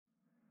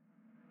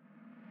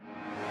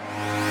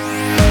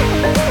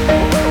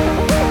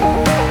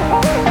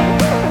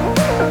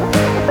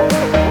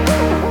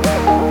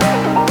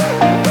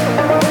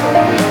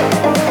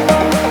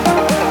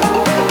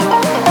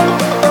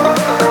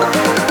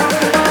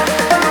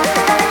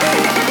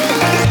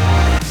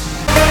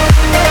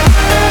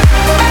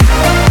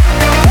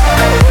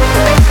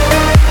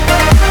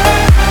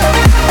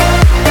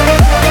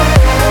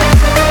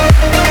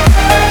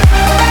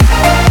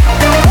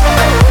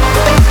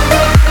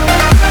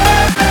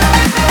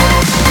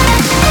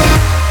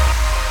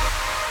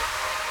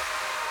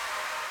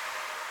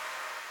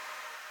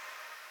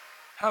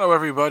Hello,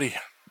 everybody,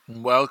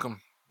 and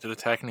welcome to the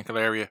Technical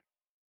Area,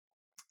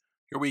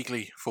 your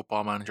weekly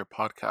Football Manager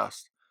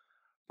podcast,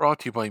 brought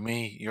to you by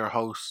me, your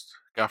host,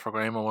 Gaffer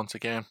Graham, once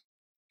again.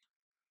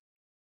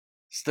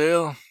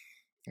 Still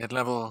at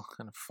level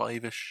kind of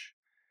 5-ish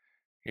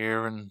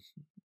here in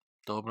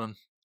Dublin,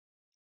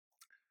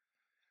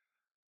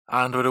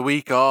 and with a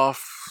week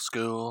off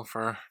school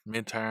for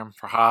midterm,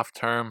 for half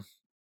term,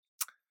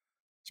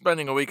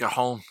 spending a week at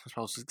home, I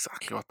suppose, is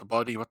exactly what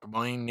the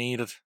mind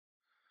needed.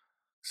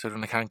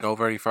 Considering I can't go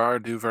very far,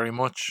 do very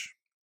much.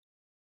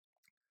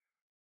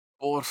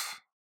 But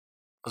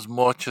as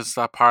much as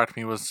that part of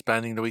me was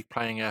spending the week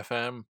playing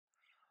FM,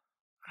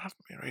 I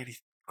haven't been really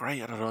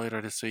great at it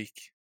either this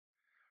week.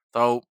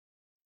 Though,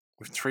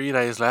 with 3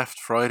 days left,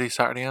 Friday,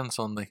 Saturday and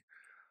Sunday.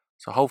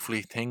 So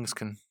hopefully things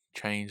can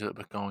change a little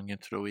bit going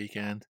into the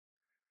weekend.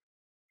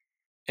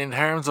 In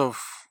terms of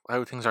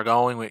how things are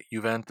going with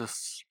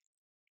Juventus,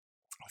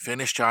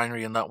 finished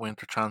January in that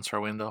winter transfer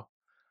window.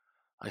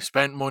 I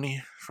spent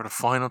money for the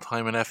final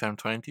time in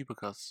FM20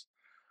 because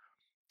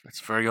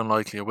it's very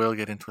unlikely I will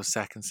get into a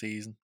second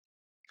season.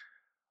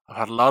 I've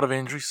had a lot of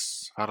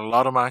injuries, I've had a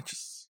lot of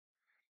matches,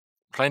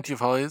 plenty of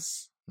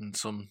highs, and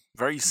some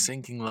very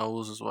sinking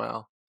lows as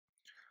well.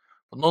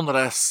 But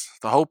nonetheless,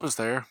 the hope is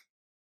there,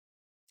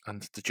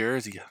 and the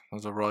jersey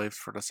has arrived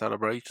for the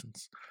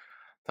celebrations,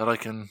 that I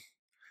can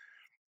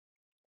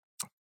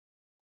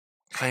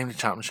claim the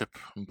championship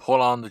and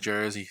pull on the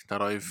jersey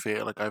that I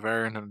feel like I've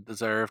earned and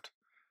deserved.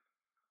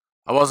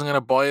 I wasn't going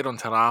to buy it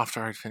until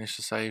after I'd finished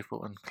the save,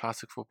 but when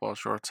Classic Football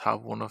Shirts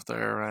have one of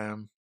their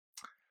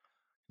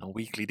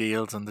weekly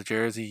deals and the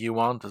jersey you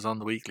want is on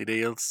the weekly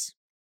deals,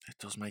 it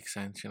does make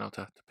sense,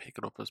 to pick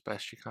it up as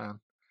best you can.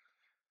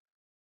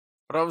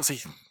 But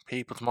obviously,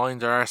 people's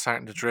minds are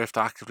starting to drift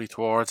actively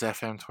towards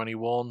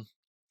FM21. And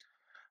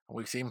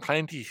we've seen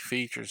plenty of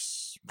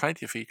features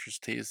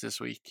teased this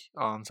week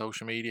on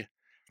social media.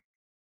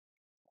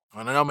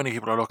 And I know many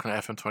people are looking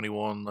at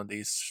FM21 and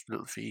these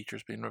little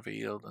features being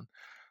revealed, and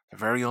they're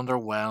very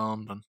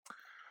underwhelmed.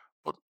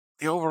 But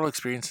the overall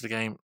experience of the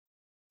game,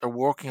 they're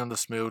working on the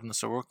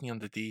smoothness, they're working on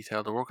the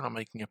detail, they're working on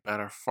making it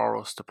better for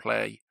us to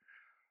play.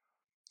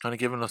 Kind of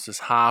giving us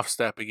this half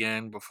step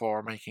again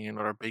before making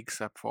another big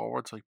step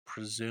forwards, I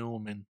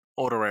presume, in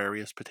other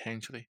areas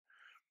potentially.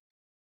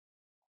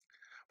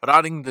 But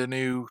adding the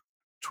new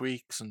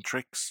tweaks and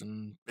tricks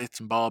and bits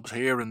and bobs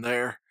here and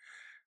there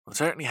will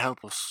certainly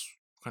help us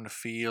kind of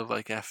feel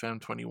like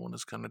FM21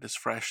 is kind of this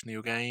fresh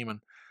new game. And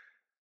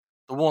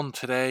the one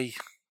today,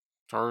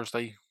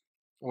 Thursday,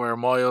 where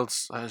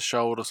Miles has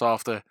showed us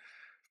off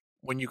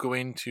when you go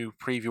in to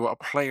preview what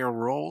a player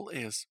role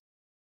is,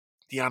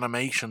 the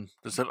animation,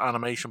 this little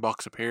animation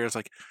box appears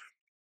like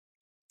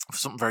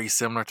something very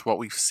similar to what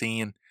we've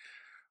seen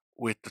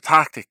with the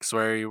tactics,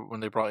 where when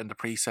they brought in the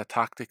preset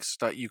tactics,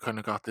 that you kind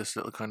of got this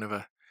little kind of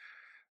a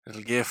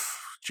little GIF,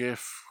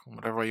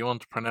 whatever way you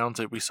want to pronounce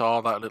it. We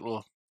saw that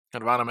little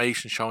kind of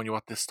animation showing you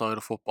what this style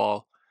of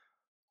football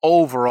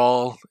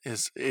overall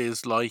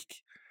is like.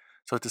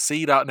 So to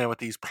see that now with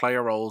these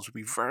player roles would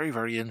be very,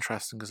 very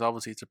interesting, because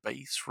obviously it's a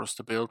base for us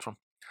to build from.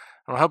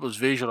 And it'll help us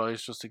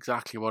visualise just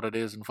exactly what it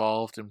is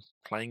involved in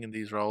playing in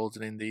these roles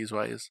and in these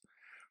ways.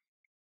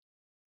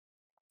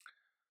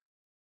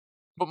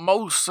 But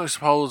most, I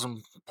suppose,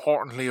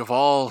 importantly of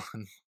all,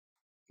 and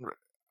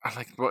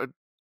like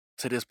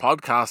to this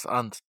podcast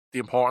and the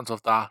importance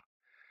of that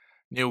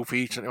new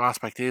feature, new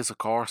aspect is, of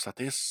course, that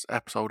this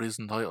episode is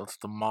entitled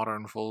The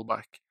Modern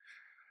Fullback.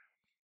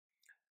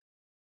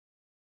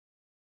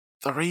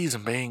 The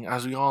reason being,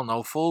 as we all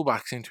know,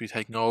 fullbacks seem to be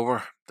taking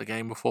over the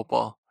game of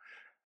football.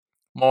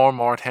 More and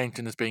more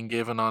attention is being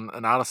given on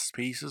analysis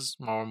pieces,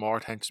 more and more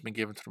attention is being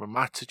given to the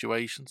match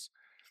situations,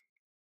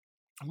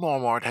 more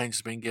and more attention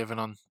is being given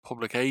on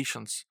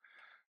publications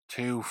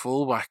to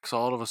fullbacks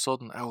all of a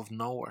sudden out of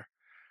nowhere.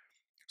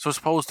 So I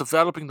suppose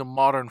developing the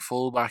modern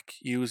fullback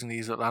using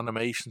these little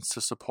animations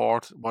to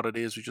support what it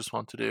is we just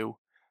want to do,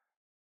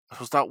 I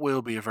suppose that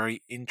will be a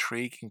very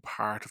intriguing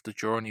part of the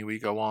journey we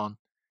go on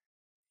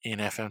in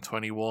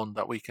FM21,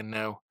 that we can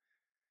now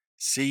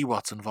see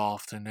what's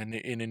involved in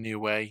a new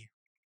way.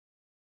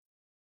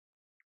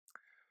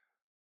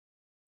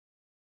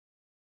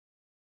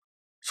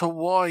 So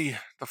why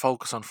the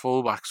focus on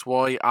fullbacks?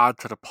 Why add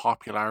to the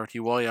popularity?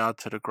 Why add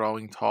to the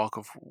growing talk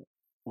of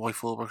why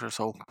fullbacks are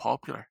so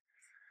popular?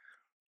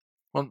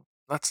 Well,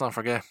 let's not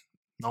forget,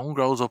 no one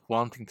grows up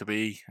wanting to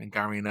be a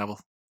Gary Neville.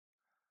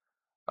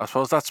 I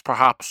suppose that's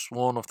perhaps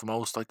one of the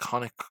most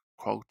iconic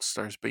quotes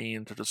there's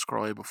been to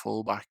describe a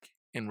fullback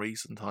in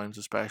recent times,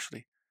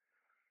 especially.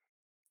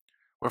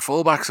 Where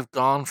fullbacks have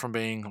gone from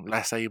being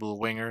less able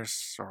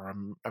wingers or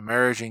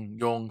emerging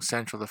young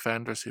central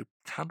defenders who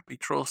can't be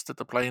trusted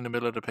to play in the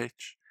middle of the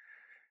pitch.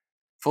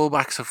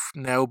 Fullbacks have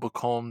now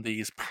become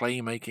these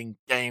playmaking,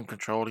 game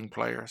controlling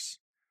players.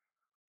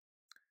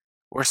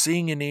 We're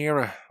seeing an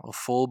era of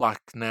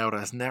fullback now that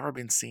has never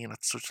been seen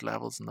at such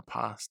levels in the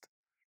past.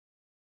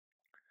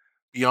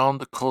 Beyond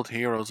the cult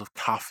heroes of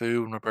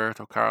Cafu and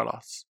Roberto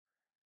Carlos,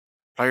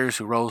 players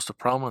who rose to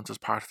prominence as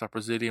part of that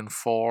Brazilian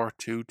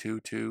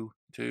 4-2-2-2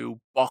 to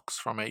box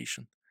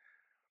formation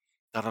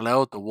that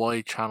allowed the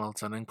wide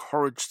channels and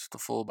encouraged the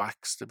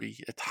fullbacks to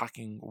be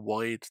attacking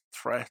wide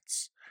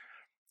threats,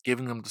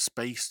 giving them the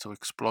space to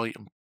exploit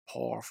and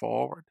pour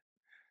forward.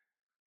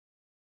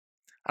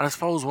 And I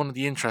suppose one of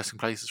the interesting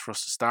places for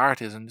us to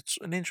start is, and it's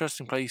an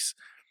interesting place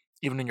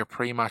even in your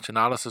pre-match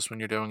analysis when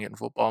you're doing it in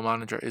Football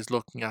Manager, is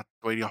looking at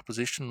the way the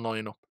opposition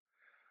line up.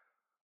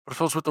 But I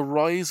suppose with the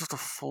rise of the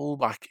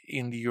fullback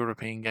in the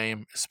European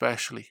game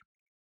especially,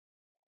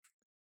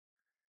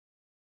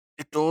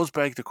 it does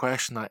beg the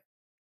question that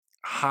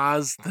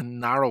has the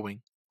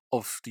narrowing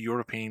of the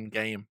European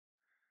game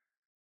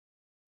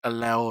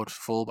allowed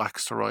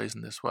fullbacks to rise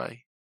in this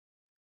way?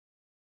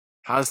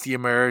 Has the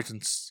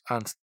emergence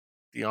and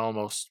the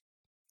almost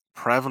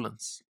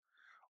prevalence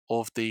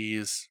of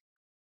these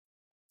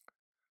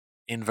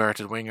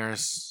inverted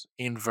wingers,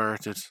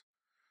 inverted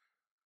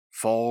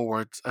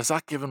forwards, has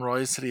that given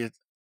rise to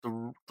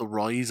the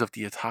rise of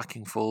the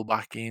attacking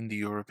fullback in the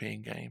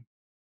European game?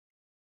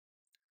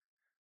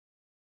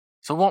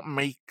 So what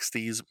makes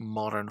these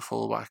modern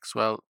fullbacks?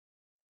 Well,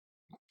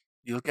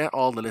 you'll get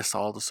all the lists,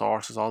 all the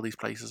sources, all these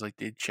places I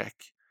did check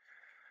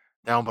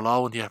down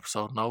below in the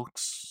episode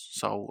notes.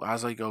 So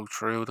as I go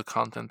through the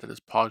content of this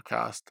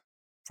podcast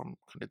from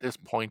kind of this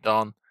point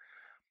on,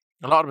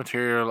 a lot of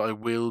material I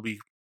will be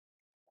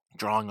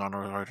drawing on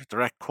are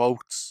direct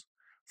quotes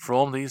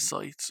from these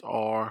sites,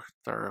 or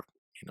they're,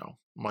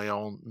 my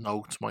own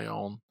notes, my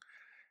own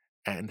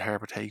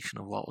interpretation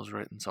of what was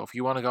written. So if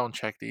you want to go and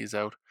check these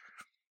out,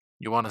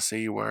 you want to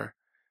see where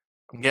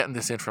I'm getting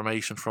this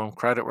information from,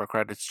 credit where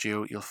credit's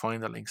due, you'll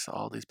find the links to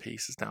all these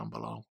pieces down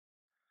below.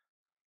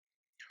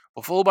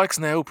 But fullbacks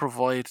now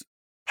provide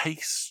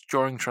pace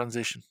during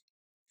transition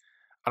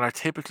and are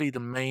typically the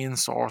main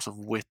source of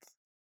width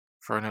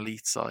for an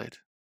elite side.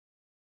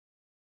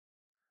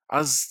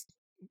 As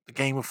the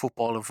game of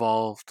football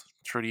evolved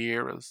through the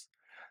eras,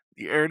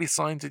 the early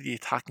signs of the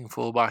attacking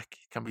fullback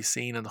can be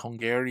seen in the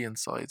Hungarian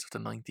sides of the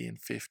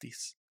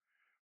 1950s.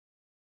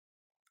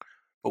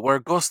 But where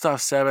Gustav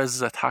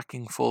Sebes's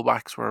attacking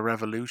fullbacks were a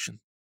revolution,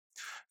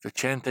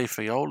 Vicente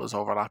Fiola's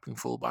overlapping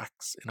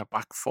fullbacks in a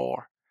back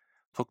four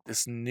took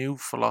this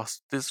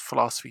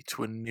philosophy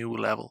to a new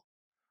level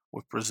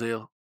with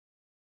Brazil.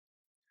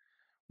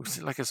 We've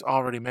seen, like it's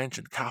already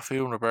mentioned,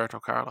 Cafu and Roberto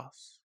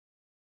Carlos.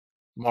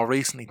 More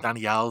recently,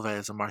 Dani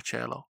Alves and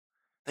Marcelo.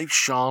 They've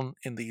shone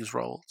in these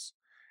roles,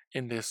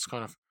 in this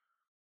kind of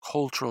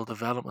cultural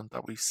development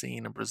that we've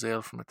seen in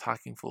Brazil from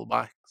attacking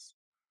fullbacks.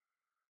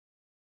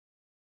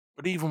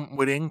 But even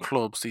within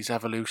clubs, these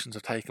evolutions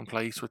have taken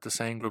place with the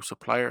same groups of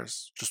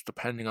players, just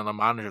depending on the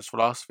manager's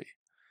philosophy.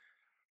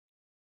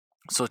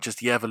 Such as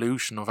the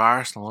evolution of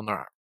Arsenal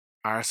under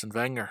Arsene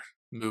Wenger,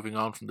 moving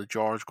on from the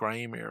George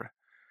Graham era,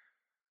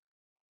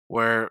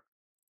 where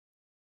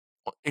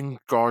in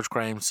George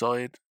Graham's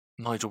side,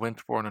 Nigel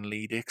Winterburn and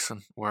Lee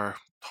Dixon were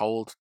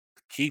told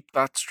to keep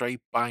that straight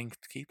bank,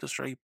 to keep the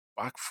straight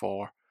back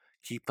four,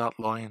 keep that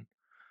line.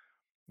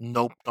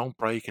 Nope, don't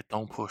break it,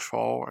 don't push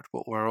forward.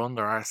 But we're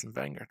under Arsene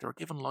Wenger. They were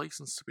given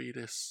license to be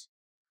this,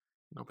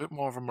 a bit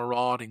more of a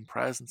marauding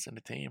presence in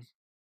the team.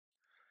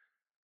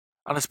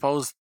 And I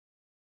suppose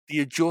the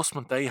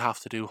adjustment they have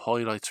to do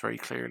highlights very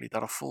clearly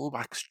that a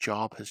fullback's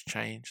job has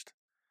changed.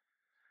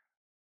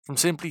 From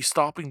simply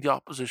stopping the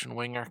opposition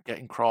winger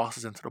getting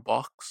crosses into the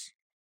box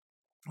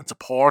and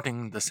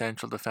supporting the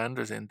central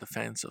defenders in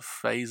defensive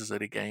phases of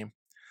the game,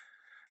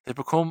 they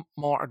become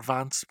more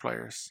advanced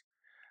players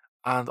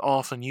and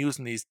often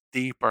using these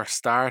deeper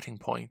starting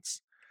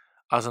points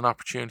as an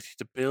opportunity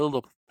to build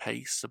up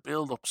pace, to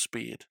build up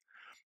speed,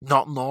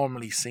 not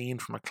normally seen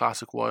from a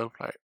classic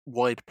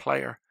wide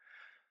player,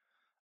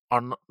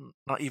 or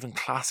not even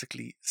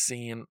classically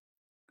seen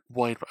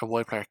a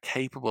wide player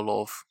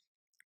capable of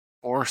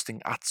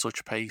bursting at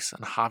such pace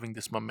and having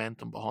this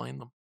momentum behind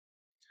them.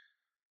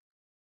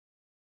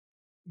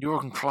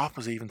 Jurgen Klopp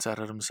has even said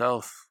it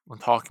himself when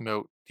talking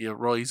about the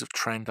rise of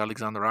Trent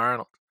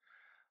Alexander-Arnold,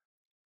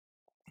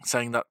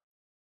 saying that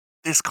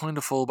this kind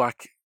of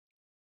fullback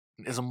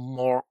is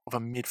more of a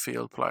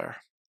midfield player.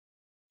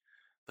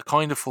 The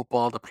kind of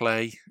football they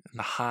play in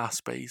the half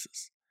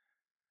spaces.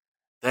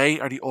 They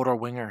are the other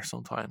winger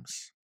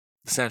sometimes,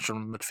 the central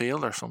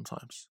midfielder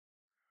sometimes.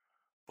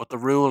 But the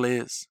rule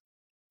is,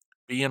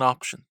 be an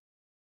option,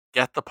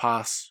 get the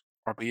pass,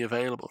 or be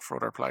available for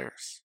other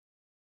players.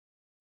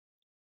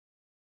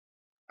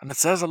 And it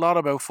says a lot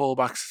about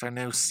fullbacks that are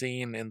now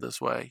seen in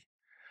this way.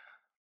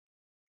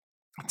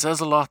 It says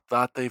a lot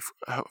that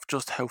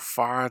just how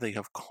far they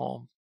have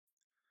come.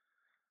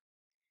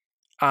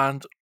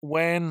 And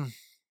when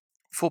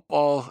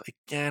football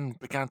again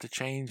began to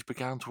change,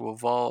 began to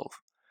evolve,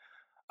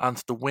 and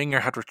the winger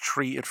had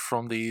retreated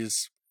from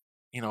these,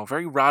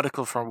 very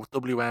radical from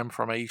WM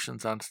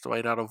formations and the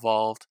way that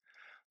evolved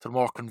to the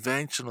more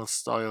conventional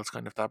styles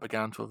that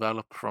began to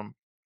develop from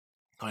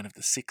kind of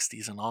the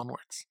 60s and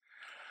onwards.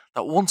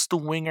 That once the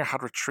winger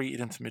had retreated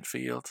into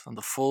midfield and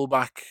the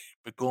fullback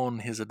begun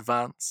his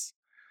advance,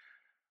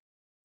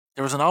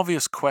 there was an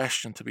obvious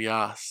question to be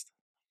asked.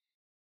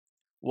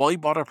 Why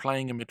bother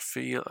playing a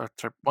midfield,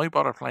 why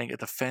bother playing a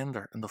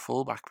defender in the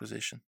fullback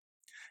position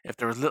if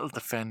there is little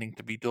defending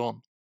to be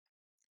done?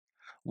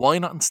 Why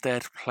not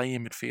instead play a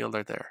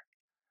midfielder there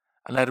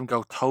and let him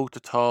go toe to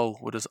toe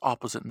with his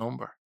opposite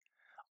number,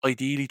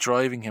 ideally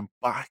driving him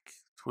back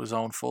to his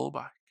own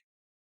fullback?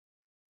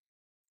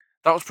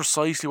 That was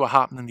precisely what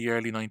happened in the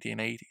early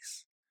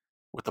 1980s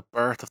with the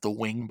birth of the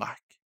wingback.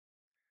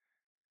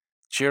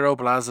 Ciro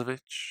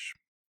Blažević,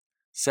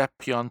 Sepp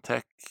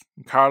Piontek,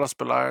 and Carlos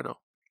Bilardo,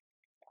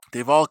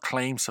 they've all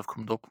claimed to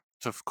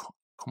have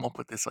come up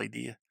with this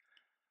idea.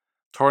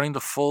 Turning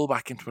the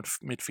fullback into a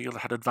midfielder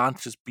had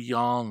advantages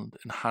beyond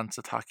enhanced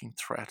attacking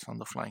threat on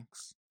the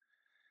flanks.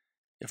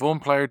 If one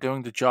player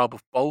doing the job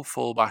of both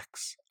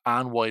fullbacks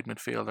and wide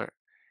midfielder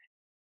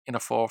in a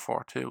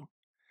 4-4-2,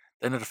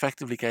 then it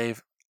effectively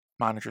gave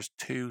managers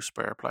two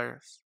spare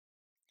players,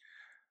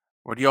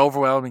 where the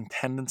overwhelming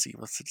tendency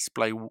was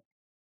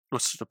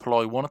to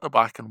deploy one at the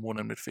back and one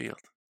in midfield.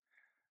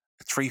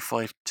 A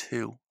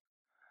 3-5-2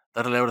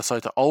 that allowed a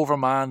side to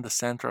overman the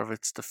centre of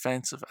its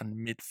defensive and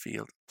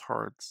midfield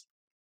thirds.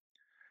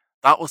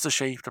 That was the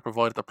shape that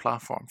provided the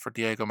platform for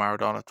Diego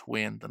Maradona to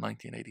win the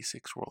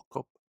 1986 World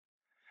Cup.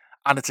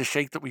 And it's a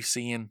shape that we've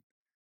seen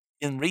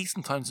in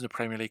recent times in the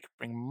Premier League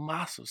bring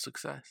massive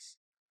success.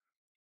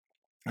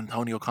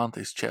 Antonio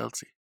Conte's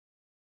Chelsea,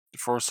 the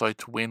first side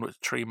to win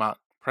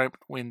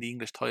win the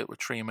English title with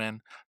three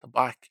men at the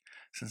back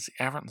since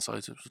the Everton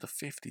sides was the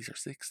 50s or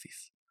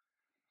 60s.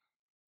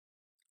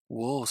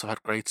 Wolves have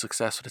had great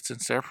success with it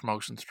since their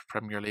promotion to the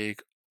Premier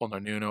League under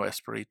Nuno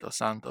Espirito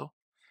Santo.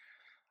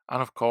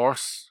 And of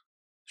course,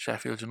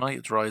 Sheffield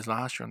United's rise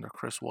last year under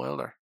Chris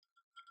Wilder.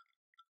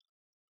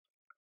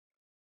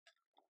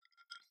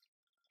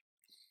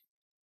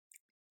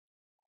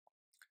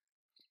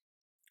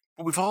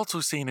 But we've also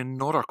seen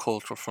another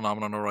cultural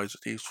phenomenon arise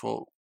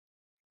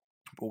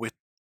with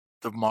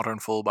the modern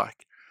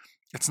fullback.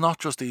 It's not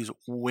just these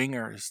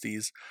wingers,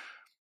 this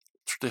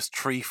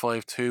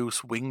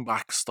 3-5-2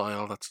 wing-back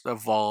style that's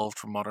evolved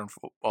from modern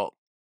football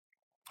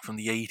from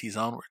the 80s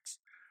onwards.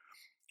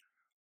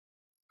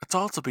 It's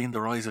also been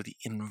the rise of the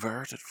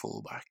inverted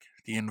fullback,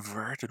 the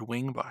inverted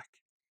wing-back.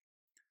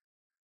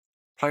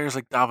 Players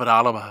like David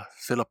Alaba,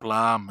 Philipp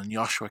Lahm and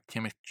Joshua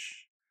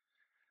Kimmich.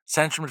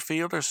 Central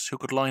midfielders who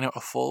could line out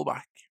a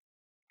fullback,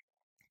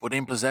 but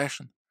in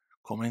possession,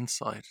 come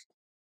inside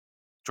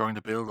during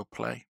the build-up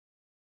play.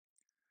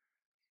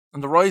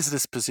 And the rise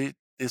of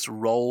this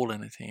role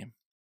in a team,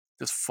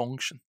 this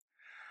function,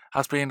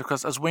 has been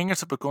because as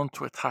wingers have begun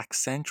to attack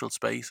central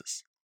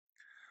spaces,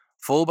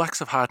 fullbacks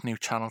have had new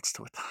channels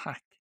to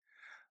attack.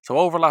 So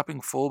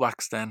overlapping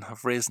fullbacks then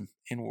have risen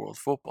in world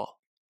football.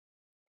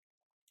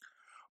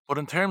 But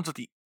in terms of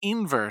the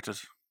inverted,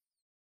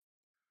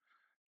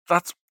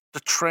 that's the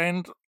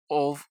trend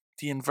of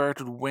the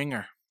inverted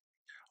winger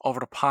over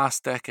the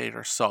past decade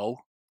or so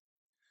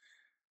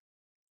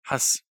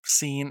has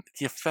seen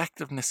the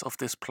effectiveness of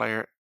this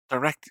player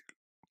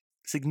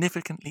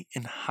significantly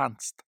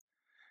enhanced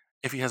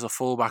if he has a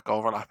fullback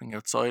overlapping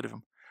outside of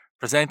him,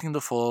 presenting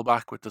the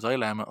fullback with the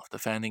dilemma of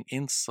defending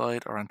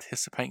inside or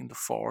anticipating the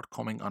forward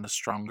coming on a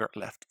stronger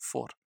left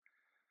foot,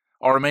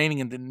 or remaining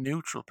in the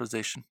neutral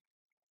position.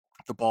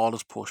 The ball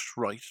is pushed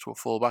right to a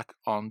fullback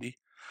on the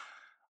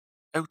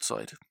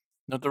outside.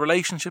 Now, the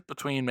relationship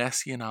between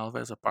Messi and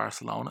Alves at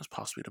Barcelona is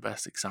possibly the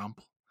best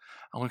example,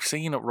 and we've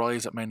seen it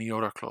rise at many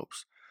other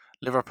clubs.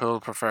 Liverpool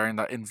preferring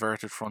that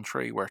inverted front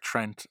three where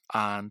Trent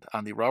and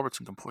Andy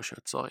Robertson can push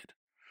outside.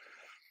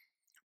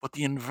 But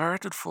the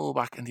inverted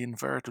fullback and the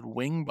inverted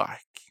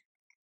wingback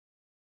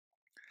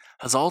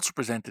has also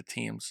presented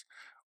teams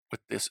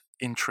with this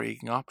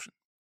intriguing option.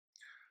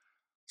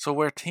 So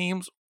where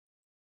teams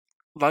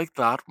like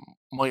that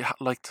might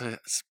like to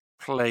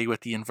play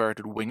with the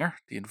inverted winger,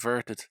 the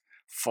inverted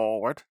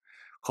forward,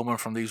 coming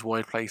from these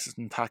wide places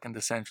and attacking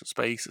the central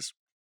spaces,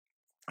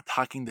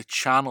 attacking the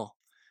channel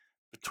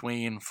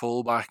between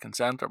fullback and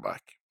centre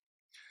back.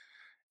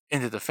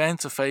 In the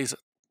defensive phase,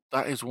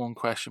 that is one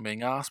question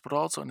being asked, but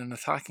also in an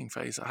attacking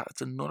phase,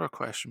 it's another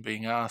question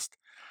being asked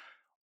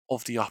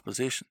of the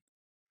opposition.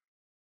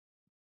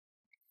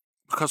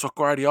 Because what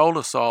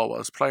Guardiola saw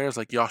was players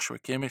like Joshua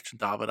Kimmich and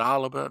David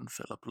Alaba and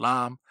Philipp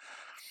Lahm.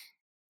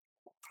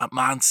 At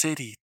Man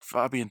City,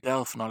 Fabian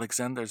Delph and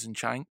Alexander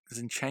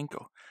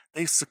Zinchenko,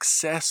 they've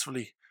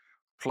successfully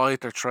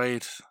plied their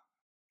trade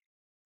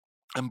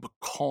and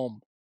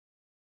become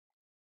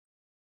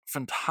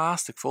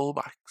fantastic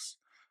fullbacks,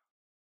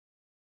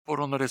 but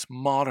under this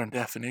modern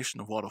definition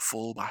of what a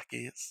fullback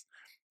is,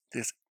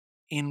 this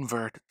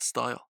inverted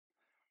style.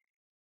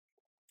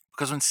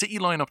 Because when City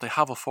line up, they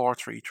have a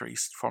 4-3-3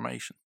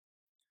 formation,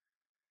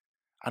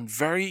 and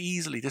very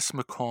easily this can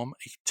become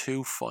a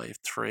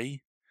 2-5-3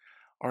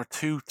 or a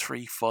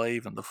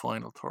 2-3-5 in the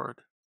final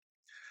third.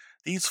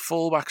 These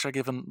fullbacks are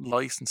given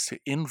license to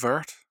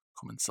invert,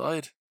 come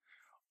inside,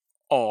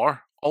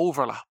 or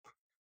overlap,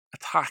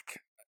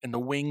 attack in the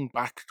wing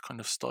back kind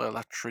of style,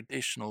 that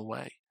traditional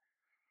way.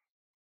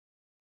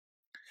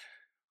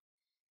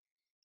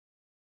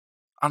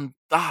 And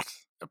that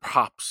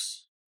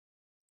perhaps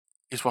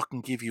is what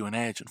can give you an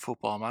edge in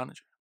Football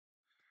Manager.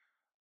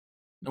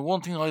 Now,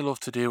 one thing I love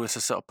to do is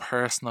to set up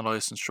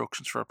personalised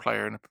instructions for a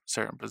player in a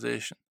certain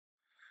position.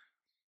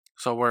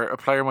 So where a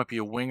player might be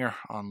a winger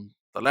on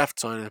the left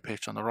side of the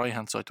pitch, on the right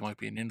hand side there might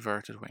be an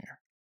inverted winger,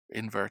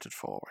 inverted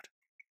forward,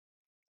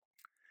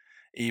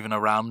 even a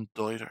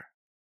Raumdeuter.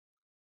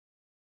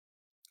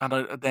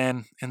 And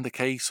then in the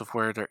case of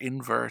where they're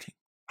inverting,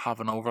 have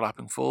an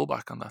overlapping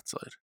fullback on that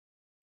side.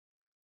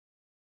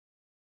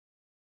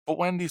 But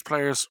when these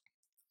players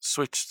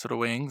switch to the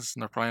wings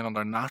and they're playing on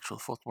their natural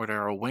foot where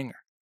they're a winger,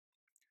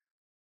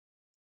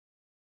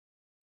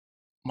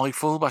 my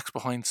fullback's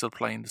behind still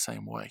playing the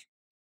same way.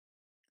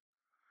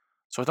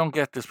 So I don't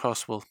get this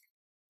possible,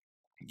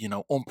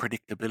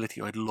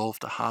 unpredictability I'd love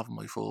to have in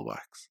my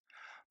fullbacks,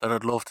 that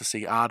I'd love to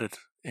see added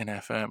in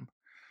FM,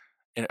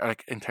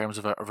 in terms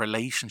of a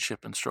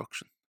relationship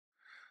instruction.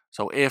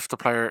 So if the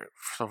player,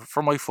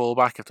 for my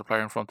fullback, if the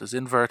player in front is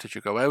inverted, you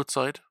go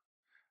outside,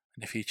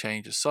 and if he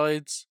changes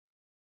sides,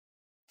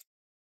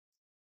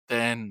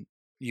 then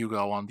you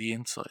go on the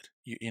inside,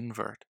 you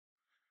invert.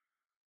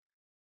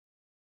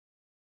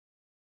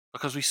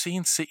 Because we've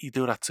seen City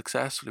do that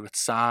successfully with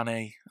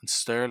Sané and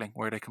Sterling,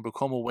 where they can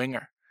become a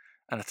winger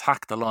and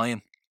attack the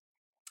line,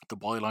 the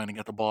byline, and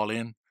get the ball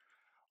in.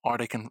 Or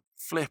they can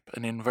flip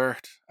and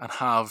invert and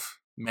have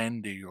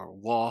Mendy or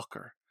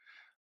Walker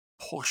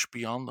push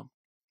beyond them.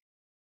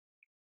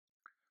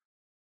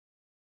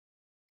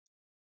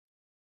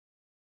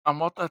 And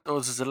what that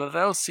does is it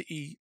allows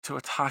City to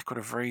attack with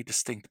a very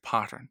distinct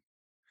pattern.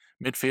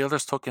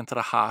 Midfielders tuck into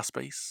the half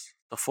space,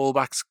 the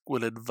fullbacks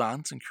will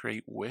advance and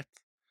create width,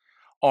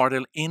 or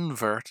they'll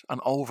invert and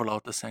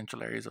overload the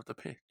central areas of the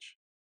pitch.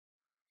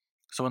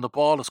 So when the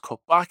ball is cut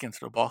back into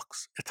the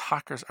box,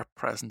 attackers are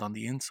present on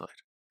the inside.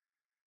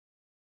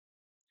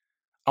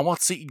 And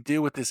what City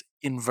do with this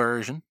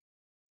inversion,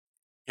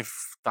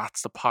 if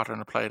that's the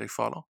pattern of play they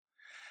follow,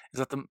 is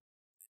that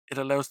it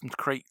allows them to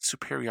create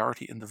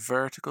superiority in the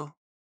vertical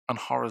and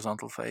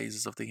horizontal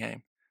phases of the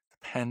game,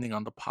 depending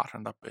on the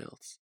pattern that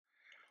builds.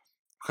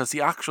 Because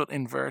the actual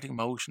inverting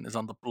motion is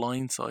on the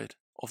blind side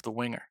of the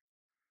winger,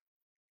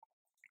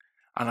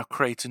 and it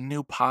creates a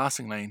new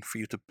passing lane for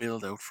you to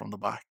build out from the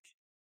back.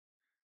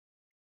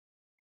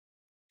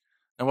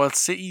 Now, while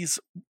City's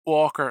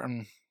Walker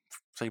and,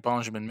 say,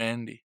 Benjamin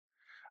Mendy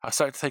have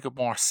started to take up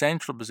more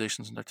central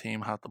positions in their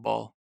team had the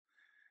ball,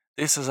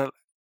 this has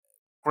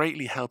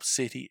greatly helped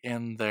City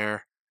in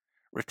their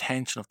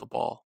retention of the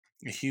ball.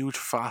 A huge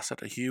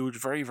facet, a huge,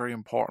 very, very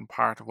important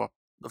part of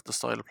the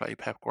style of play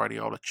Pep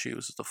Guardiola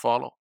chooses to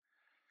follow.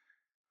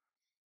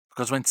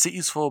 Because when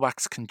City's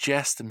fullbacks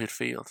congest the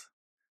midfield,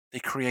 they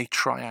create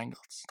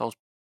triangles, those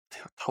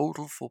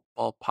total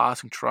football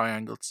passing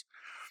triangles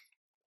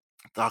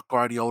that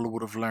Guardiola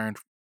would have learned,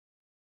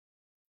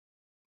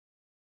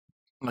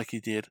 like he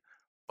did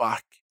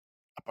back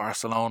at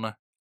Barcelona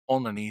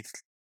underneath the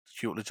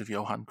tutelage of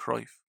Johan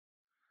Cruyff.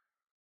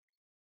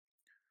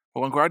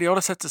 But when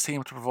Guardiola sets his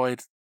team to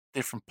provide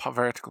different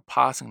vertical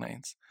passing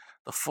lanes,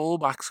 the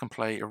fullbacks can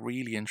play a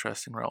really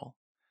interesting role.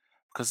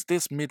 Because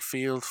this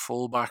midfield,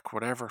 fullback,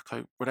 whatever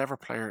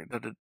player,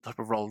 type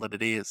of role that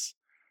it is,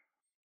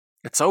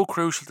 it's so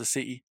crucial to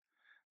City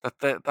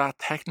that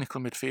technical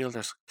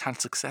midfielders can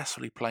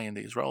successfully play in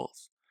these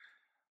roles.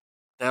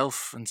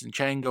 Delph and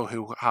Zinchenko,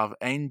 who have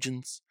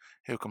engines,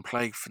 who can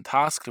play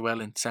fantastically well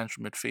in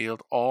central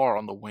midfield or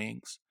on the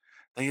wings,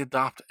 they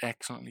adapt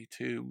excellently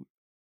to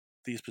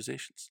these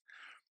positions.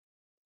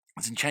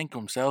 Zinchenko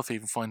himself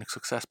even finding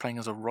success playing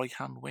as a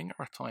right-hand winger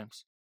at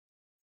times.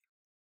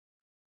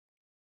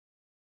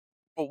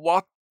 But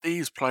what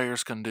these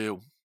players can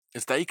do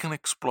is they can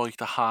exploit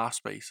the half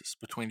spaces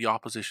between the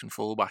opposition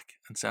fullback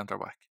and centre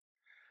back.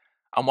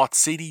 And what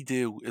City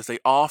do is they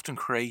often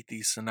create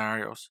these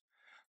scenarios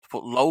to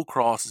put low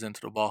crosses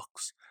into the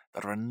box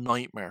that are a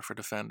nightmare for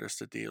defenders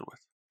to deal with.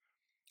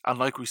 And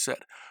like we said,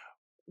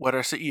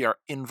 whether City are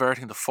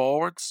inverting the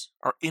forwards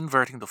or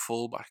inverting the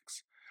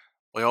fullbacks,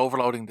 by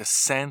overloading the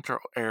centre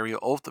area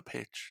of the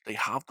pitch, they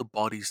have the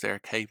bodies there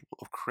capable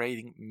of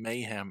creating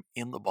mayhem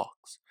in the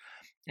box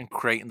and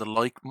creating the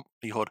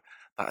likelihood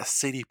that a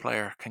City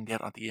player can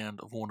get at the end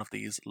of one of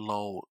these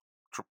low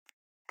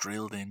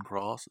drilled in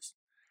crosses.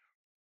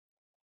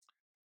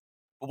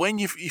 But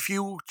if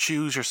you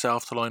choose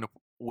yourself to line up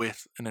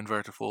with an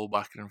inverted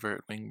fullback and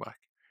inverted wingback,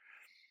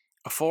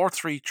 a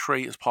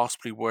 4-3-3 is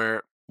possibly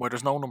where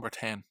there's no number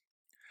 10.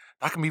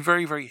 That can be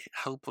very, very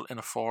helpful in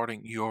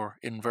affording your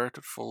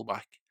inverted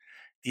fullback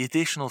the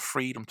additional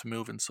freedom to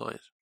move inside.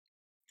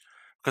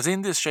 Because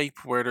in this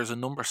shape where there's a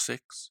number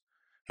 6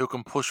 who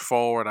can push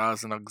forward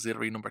as an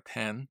auxiliary number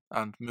 10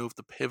 and move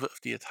the pivot of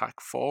the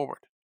attack forward,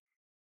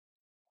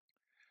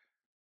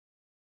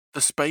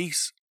 the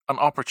space and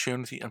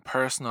opportunity and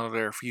personnel are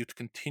there for you to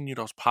continue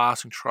those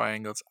passing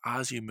triangles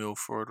as you move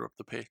further up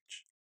the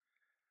pitch.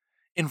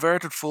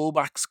 Inverted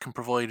fullbacks can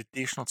provide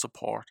additional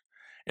support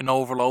in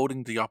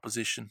overloading the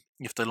opposition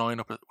if they line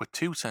up with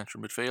two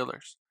central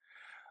midfielders,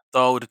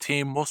 though the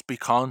team must be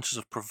conscious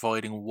of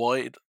providing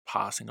wide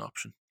passing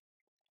option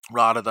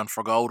rather than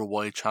forgo the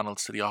wide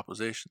channels to the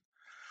opposition.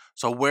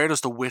 So where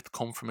does the width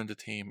come from in the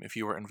team if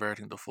you were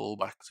inverting the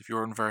fullbacks, if you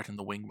were inverting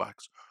the wing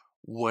backs?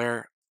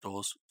 Where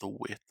does the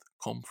width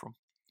come from?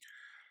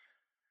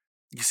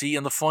 You see,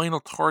 in the final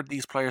third,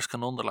 these players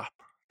can underlap.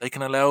 They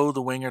can allow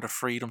the winger the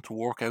freedom to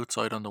work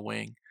outside on the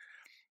wing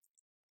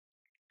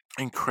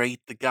and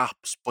create the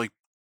gaps by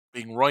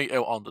being right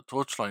out on the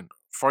touchline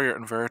for your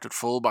inverted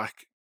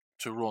fullback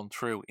to run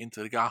through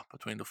into the gap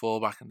between the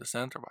fullback and the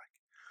centre back.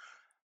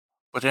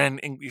 But then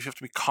you have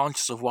to be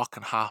conscious of what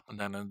can happen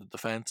then in the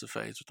defensive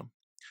phase with them.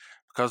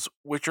 Because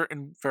with your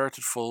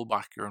inverted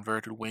fullback, your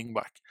inverted wing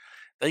back,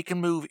 they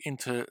can move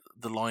into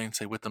the line,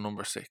 say, with the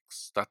number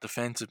 6, that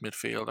defensive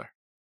midfielder,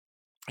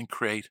 and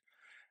create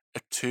a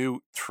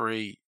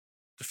 2-3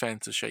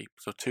 defensive shape.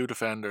 So 2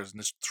 defenders and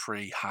there's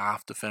 3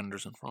 half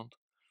defenders in front.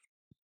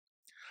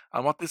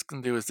 And what this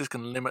can do is this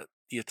can limit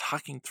the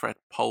attacking threat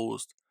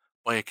posed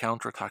by a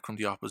counter-attack from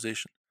the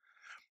opposition.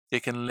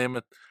 It's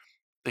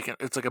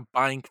like a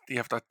bank, you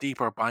have that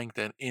deeper bank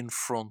then in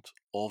front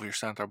of your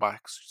centre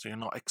backs, so you're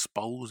not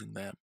exposing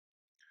them.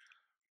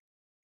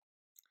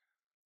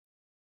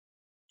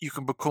 You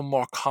can become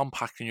more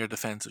compact in your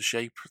defensive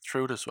shape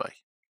through this way.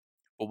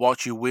 But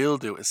what you will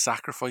do is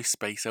sacrifice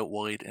space out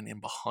wide and in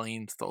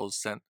behind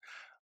those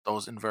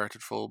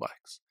inverted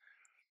fullbacks,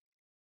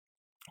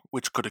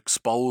 which could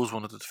expose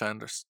one of the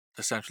defenders,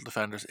 the central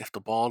defenders, if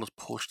the ball is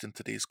pushed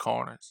into these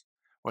corners,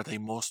 where they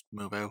must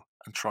move out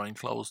and try and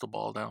close the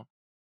ball down.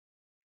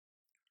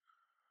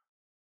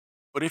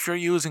 But if you're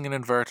using an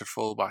inverted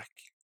fullback,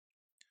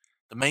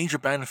 the major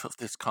benefit of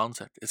this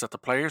concept is that the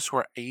players who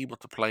are able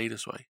to play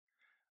this way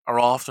are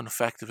often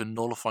effective in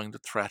nullifying the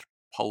threat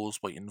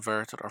posed by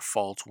inverted or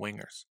false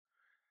wingers,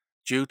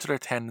 due to their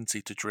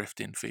tendency to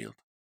drift infield.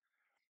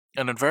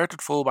 An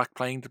inverted fullback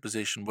playing the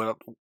position would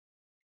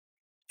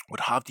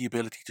have the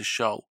ability to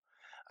show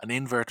an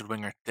inverted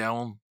winger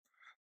down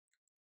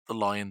the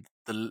line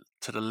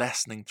to the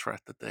lessening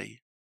threat that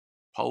they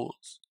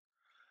pose.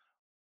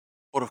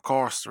 But of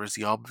course, there is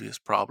the obvious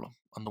problem,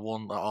 and the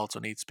one that also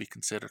needs to be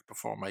considered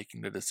before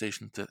making the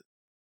decision to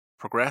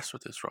progress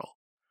with this role.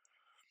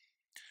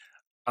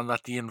 And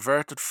that the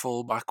inverted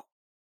fullback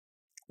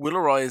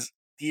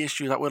the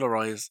issue that will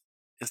arise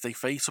is they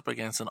face up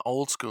against an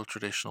old school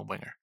traditional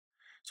winger.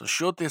 So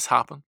should this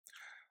happen,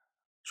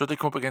 should they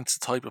come up against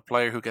the type of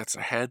player who gets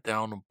their head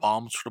down and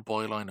bombs for the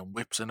byline and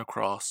whips in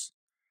across,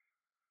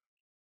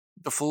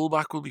 the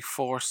fullback will be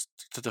forced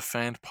to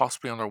defend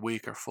possibly on their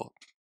weaker foot,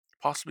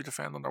 possibly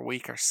defend on their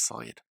weaker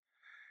side,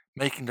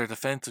 making their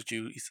defensive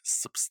duties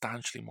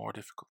substantially more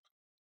difficult.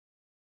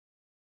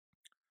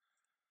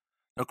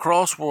 Now,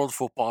 across world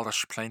football,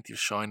 there's plenty of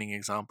shining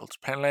examples,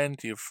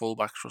 plenty of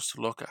fullbacks for us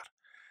to look at,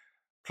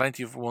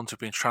 plenty of ones who've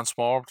been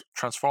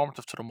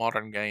transformative to the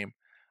modern game,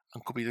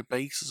 and could be the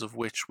basis of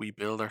which we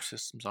build our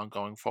systems on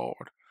going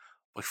forward,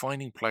 by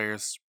finding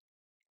players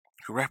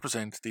who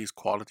represent these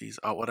qualities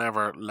at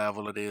whatever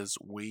level it is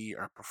we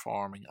are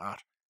performing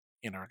at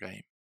in our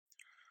game.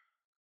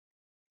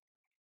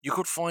 You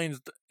could find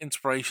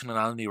inspiration in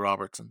Andy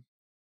Robertson.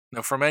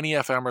 Now, for many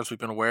FMers, we've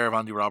been aware of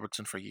Andy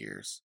Robertson for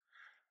years.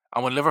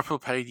 And when Liverpool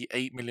paid the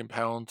 £8 million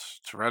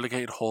to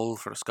relegate Hull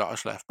for the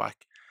Scottish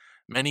left-back,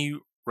 many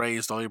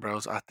raised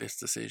eyebrows at this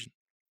decision.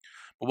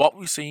 But what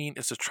we've seen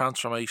is a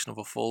transformation of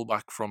a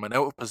fullback from an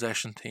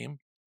out-of-possession team,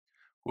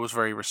 who was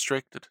very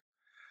restricted,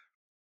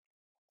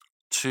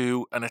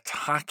 to an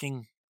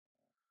attacking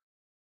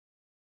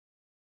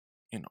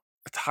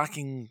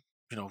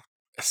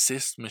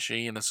assist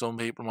machine, as some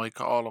people might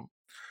call him,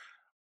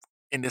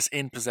 in this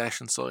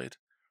in-possession side,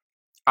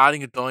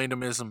 adding a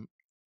dynamism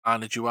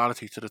and a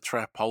duality to the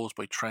threat posed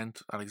by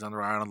Trent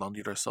Alexander-Arnold on the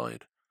other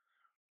side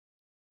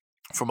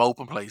from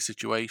open play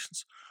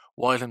situations,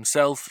 while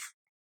himself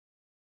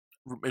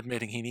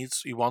admitting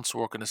he wants to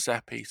work in the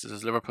set pieces,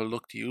 as Liverpool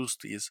look to use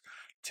these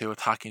 2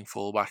 attacking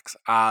fullbacks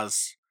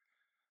as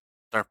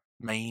their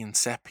main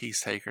set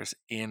piece takers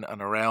in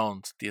and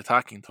around the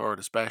attacking third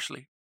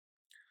especially.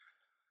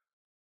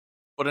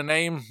 But a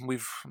name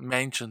we've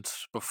mentioned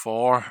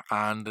before,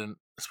 and I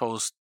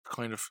suppose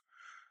kind of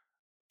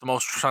the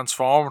most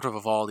transformative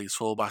of all these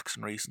fullbacks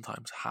in recent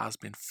times, has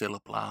been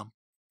Philip Lahm.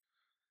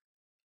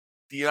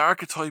 The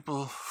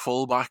archetypal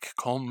fullback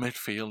come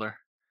midfielder.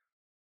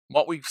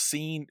 What we've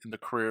seen in the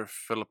career of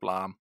Philip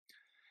Lahm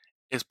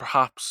is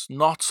perhaps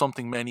not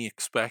something many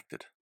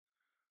expected.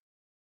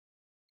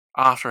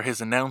 After his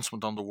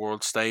announcement on the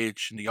world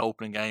stage in the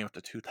opening game of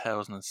the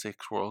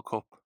 2006 World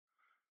Cup,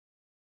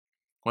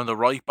 when the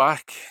right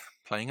back,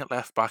 playing at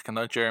left back in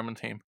that German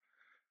team,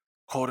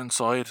 cut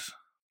inside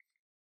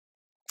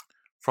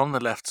from the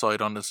left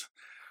side onto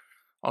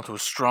a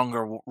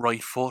stronger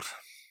right foot,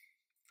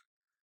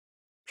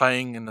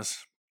 playing in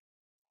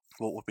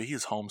what would be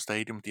his home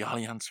stadium, the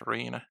Allianz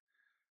Arena,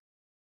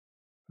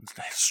 and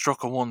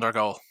struck a wonder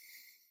goal,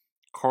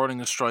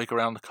 curling a strike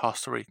around the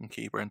Costa Rican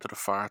keeper into the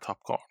far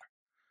top corner.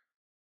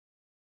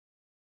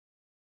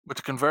 With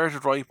the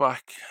converted right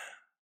back,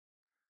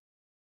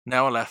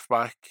 now a left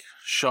back,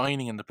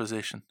 shining in the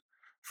position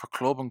for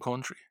club and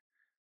country,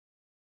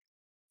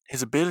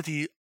 his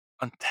ability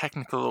and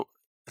technical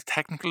the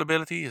technical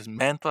ability, his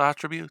mental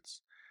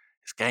attributes,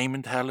 his game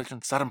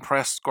intelligence, that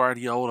impressed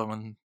Guardiola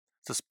when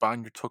the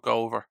Spaniard took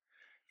over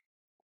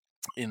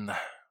in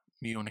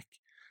Munich.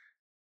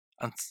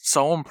 And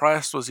so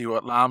impressed was he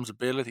with Lam's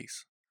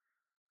abilities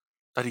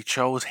that he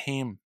chose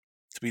him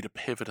to be the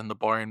pivot in the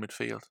Bayern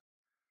midfield.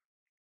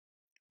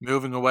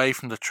 Moving away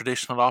from the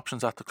traditional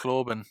options at the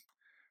club and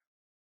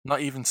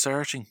not even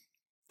searching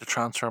the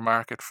transfer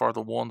market for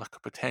the one that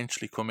could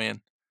potentially come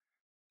in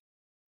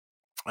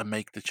and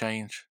make the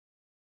change.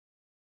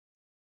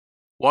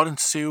 What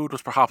ensued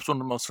was perhaps one of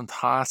the most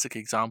fantastic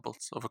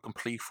examples of a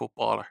complete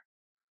footballer.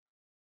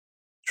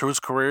 Though his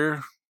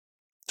career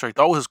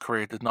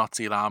did not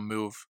see Lam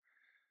move,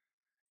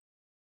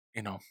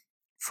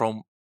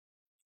 from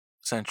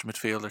central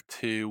midfielder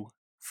to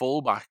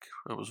fullback,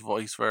 it was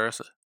vice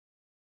versa.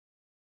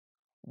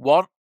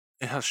 What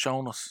it has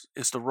shown us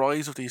is the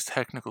rise of these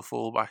technical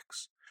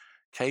fullbacks,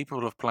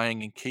 capable of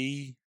playing in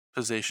key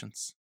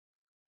positions,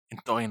 in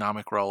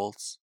dynamic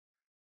roles,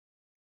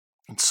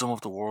 in some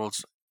of the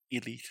world's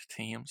elite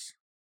teams.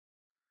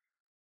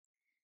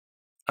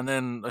 And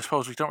then I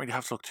suppose we don't really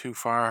have to look too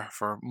far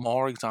for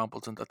more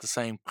examples and at the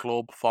same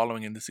club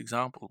following in this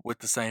example, with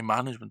the same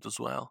management as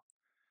well.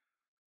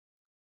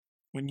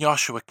 When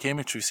Joshua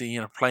Kimmich, we see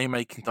a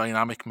playmaking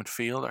dynamic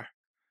midfielder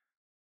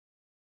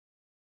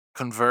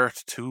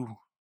convert to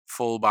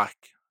fullback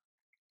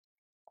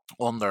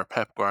under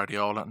Pep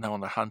Guardiola, now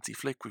under Hansi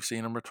Flick, we've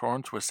seen him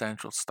return to a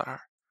central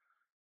star.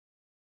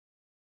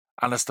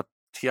 And as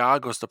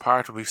Thiago's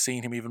departed, we've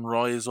seen him even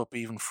rise up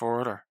even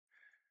further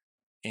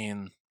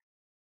in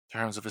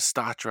terms of his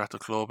stature at the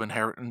club,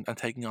 inheriting and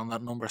taking on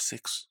that number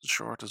 6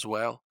 shirt as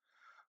well.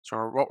 So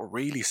what we're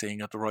really seeing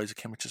at the rise of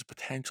Kimmich is a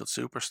potential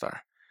superstar,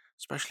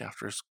 especially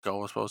after his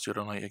goal, I suppose, the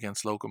other night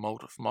against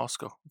Lokomotiv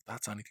Moscow, if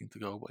that's anything to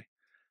go by.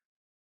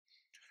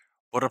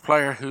 But a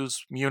player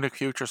whose Munich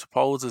future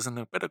suppose is in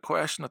a bit of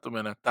question at the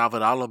minute,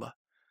 David Alaba,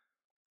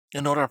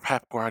 another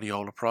Pep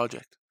Guardiola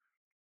project.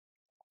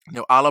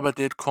 Now, Alaba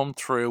did come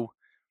through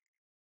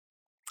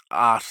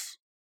at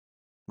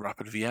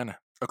Rapid Vienna,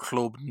 a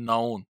club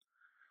known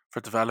for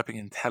developing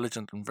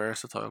intelligent and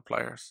versatile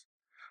players.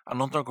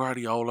 And under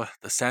Guardiola,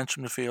 the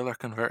central midfielder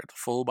converted to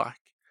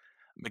fullback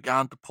and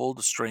began to pull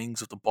the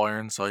strings of the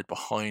Bayern side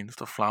behind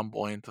the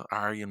flamboyant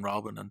Arjen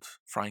Robben and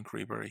Frank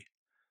Ribéry.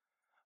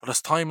 But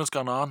as time has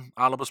gone on,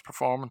 Alaba's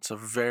performance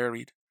have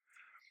varied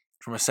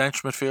from a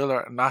central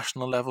midfielder at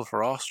national level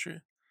for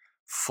Austria,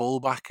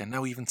 fullback and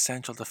now even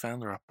central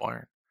defender at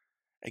Bayern.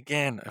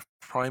 Again, a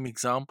prime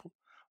example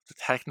of the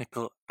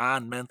technical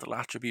and mental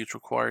attributes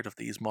required of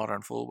these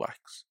modern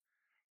fullbacks.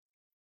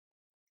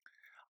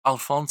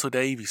 Alphonso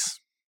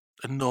Davies,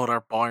 another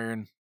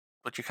Bayern,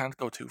 but you can't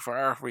go too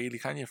far, really,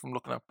 can you, from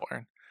looking at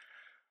Bayern?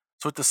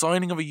 So with the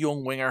signing of a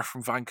young winger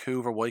from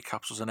Vancouver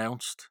Whitecaps was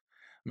announced,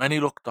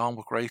 many looked on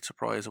with great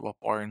surprise at what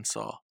Bayern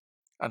saw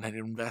and had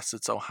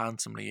invested so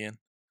handsomely in.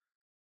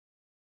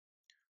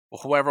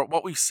 But however,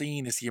 what we've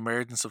seen is the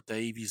emergence of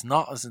Davies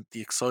not as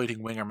the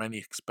exciting winger many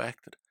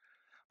expected,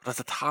 but as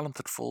a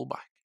talented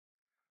fullback.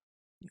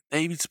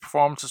 Davies'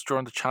 performances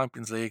during the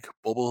Champions League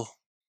bubble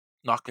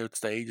knockout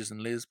stages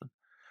in Lisbon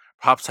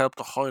perhaps helped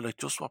to highlight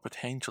just what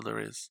potential there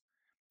is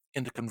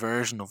in the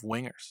conversion of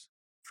wingers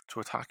to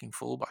attacking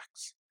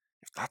fullbacks,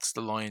 if that's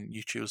the line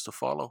you choose to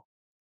follow.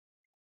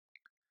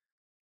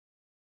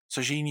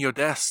 Sergiño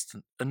Dest,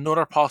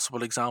 another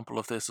possible example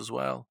of this as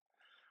well.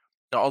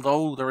 Now,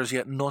 although there is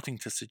yet nothing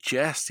to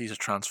suggest he's a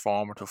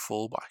transformative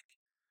fullback,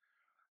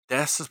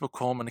 Dest has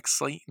become an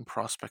exciting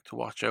prospect to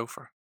watch out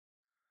for.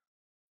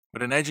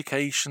 With an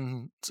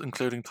education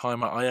including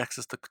time at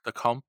Ajax's the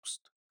Comps,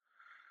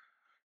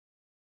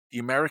 the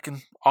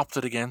American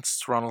opted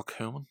against Ronald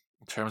Koeman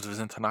in terms of his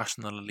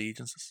international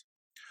allegiances,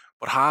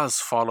 but has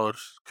followed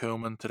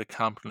Koeman to the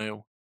Camp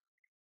Nou,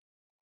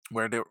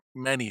 where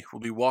many will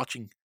be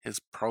watching his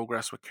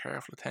progress with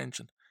careful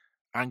attention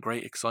and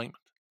great excitement,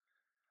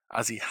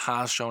 as he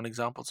has shown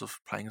examples of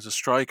playing as a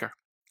striker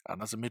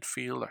and as a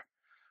midfielder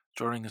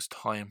during his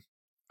time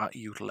at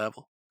youth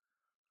level.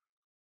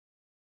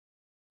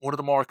 One of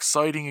the more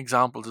exciting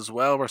examples as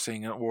well we're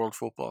seeing in world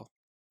football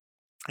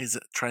is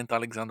Trent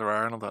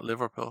Alexander-Arnold at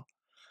Liverpool.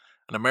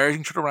 And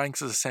emerging through the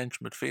ranks as a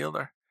central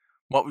midfielder,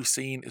 what we've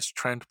seen is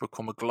Trent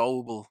become a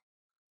global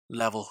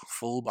level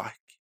fullback.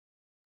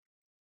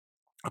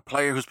 A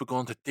player who's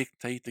begun to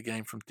dictate the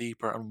game from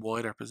deeper and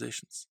wider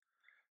positions.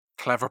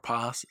 Clever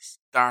passes,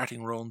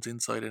 darting runs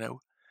inside and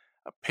out,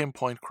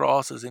 pinpoint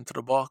crosses into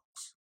the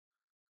box,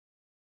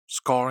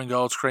 scoring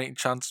goals, creating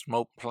chances from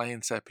open play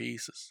and set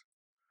pieces.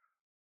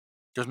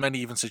 There's many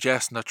even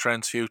suggesting that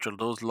Trent's future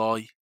does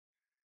lie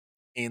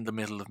in the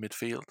middle of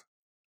midfield.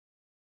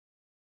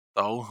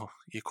 Though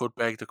you could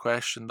beg the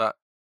question that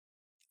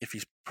if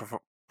he's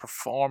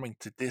performing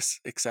to this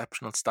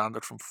exceptional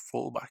standard from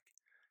fullback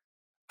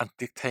and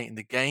dictating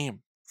the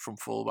game from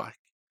fullback,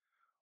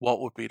 what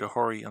would be the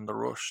hurry and the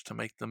rush to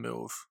make the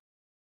move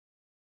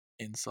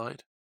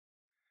inside?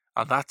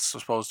 And that's, I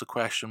suppose, the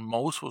question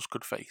most of us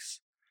could face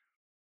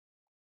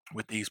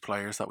with these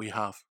players that we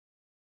have.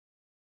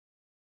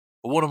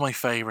 But one of my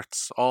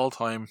favourites all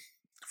time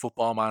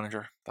football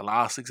manager, the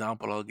last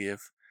example I'll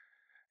give,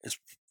 is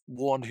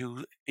one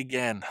who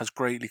again has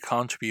greatly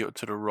contributed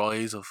to the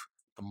rise of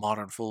the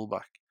modern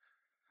fullback.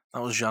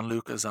 That was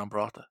Gianluca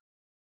Zambrotta.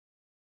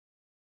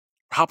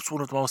 Perhaps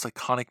one of the most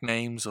iconic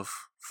names of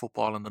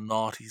football in the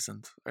noughties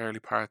and early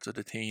parts of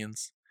the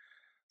teens.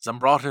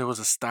 Zambrotta was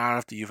a star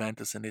of the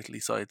Juventus and Italy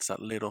sides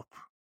that lit up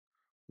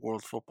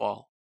world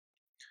football.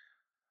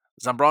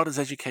 Zambrotta's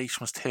education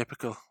was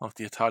typical of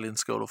the Italian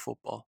school of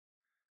football.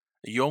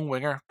 A young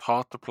winger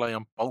taught to play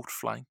on both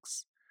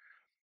flanks.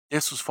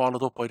 This was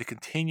followed up by the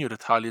continued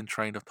Italian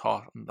train of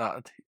thought and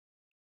that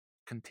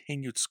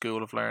continued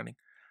school of learning,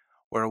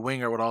 where a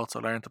winger would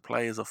also learn to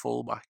play as a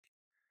fullback.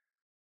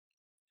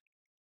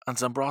 And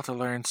Zambrotta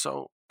learned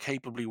so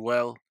capably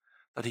well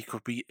that he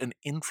could be an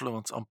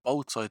influence on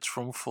both sides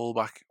from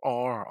fullback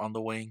or on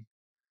the wing.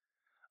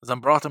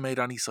 Zambrotta made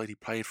any side he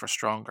played for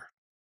stronger,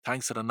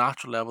 thanks to the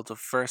natural levels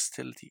of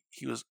versatility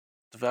he was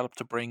developed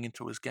to bring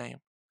into his game.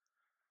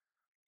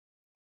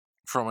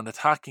 From an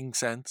attacking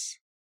sense,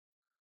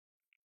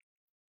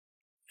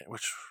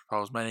 which I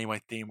suppose many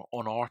might deem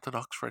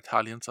unorthodox for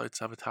Italian sides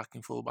to have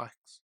attacking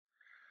fullbacks,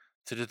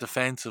 to the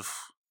defensive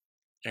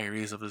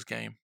areas of his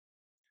game,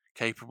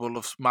 capable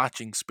of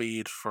matching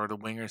speed for the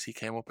wingers he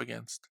came up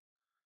against.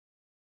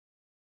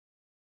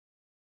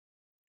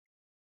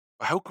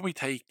 But how can we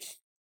take,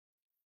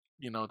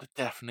 the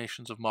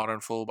definitions of modern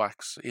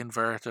fullbacks,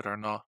 inverted or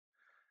not,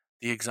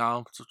 the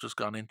examples have just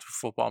gone into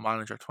Football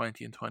Manager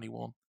 20 and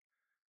 21.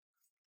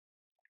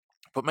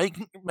 But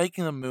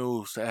making the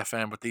moves to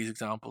FM with these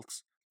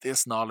examples,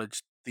 this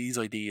knowledge, these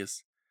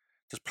ideas,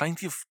 there's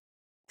plenty of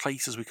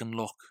places we can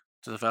look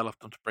to develop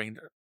them to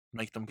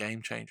make them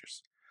game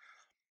changers.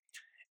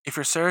 If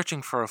you're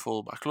searching for a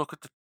fullback,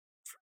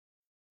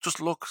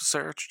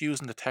 search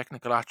using the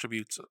technical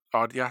attributes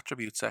or the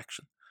attribute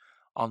section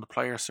on the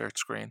player search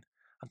screen,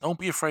 and don't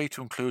be afraid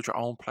to include your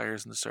own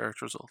players in the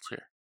search results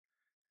here.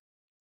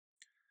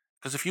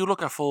 Because if you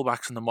look at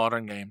fullbacks in the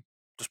modern game,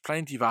 there's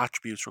plenty of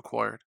attributes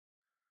required.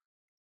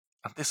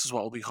 And this is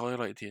what will be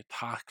highlighted here: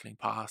 tackling,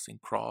 passing,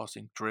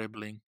 crossing,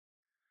 dribbling.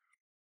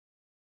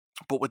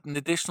 But with an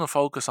additional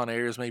focus on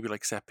areas maybe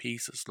like set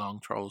pieces, long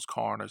throws,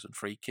 corners, and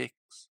free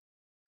kicks,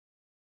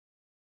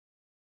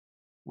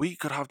 we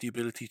could have the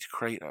ability to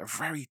create a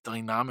very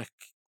dynamic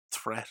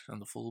threat in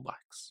the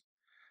fullbacks.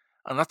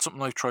 And that's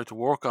something I've tried to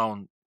work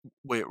on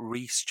with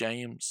Reece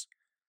James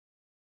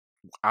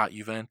at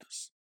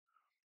Juventus.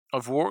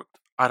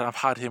 I've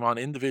had him on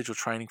individual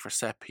training for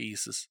set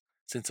pieces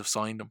since I've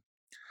signed him,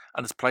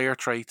 and his player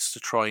traits to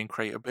try and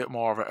create a bit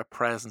more of a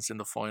presence in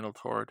the final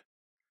third,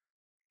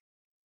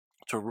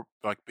 to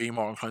be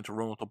more inclined to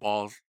run with the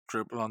ball,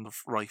 dribble on the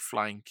right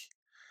flank,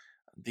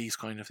 these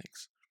kind of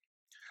things.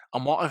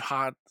 And what I've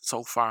had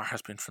so far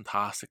has been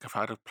fantastic. I've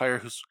had a player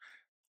who's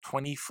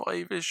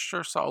 25-ish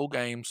or so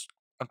games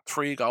and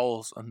 3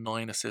 goals and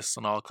 9 assists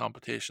in all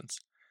competitions.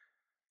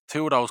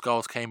 2 of those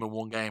goals came in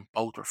one game,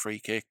 both were free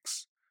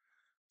kicks.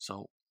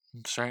 So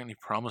it's certainly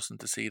promising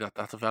to see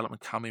that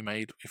development can be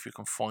made if you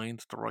can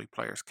find the right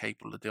players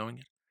capable of doing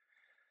it.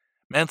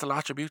 Mental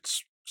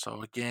attributes,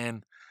 so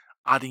again,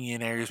 adding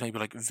in areas maybe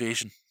like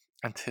vision,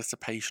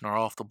 anticipation, or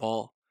off the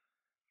ball.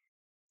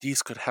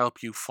 These could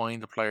help you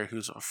find a player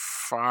who's a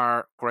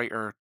far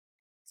greater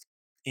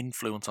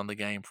influence on the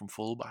game from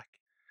fullback,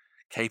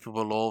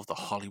 capable of the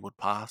Hollywood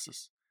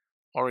passes,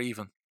 or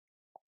even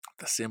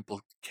the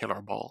simple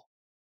killer ball.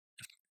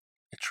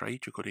 A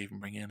trait you could even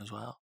bring in as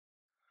well.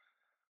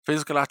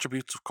 Physical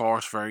attributes, of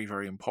course, very,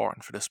 very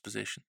important for this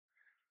position.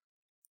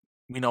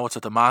 We know it's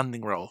a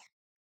demanding role,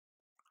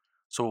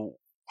 so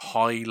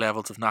high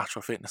levels of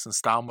natural fitness and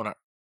stamina,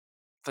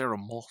 they're a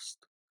must.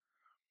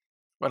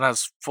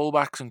 Whereas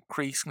fullbacks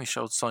increasingly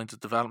showed signs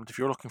of development, if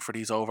you're looking for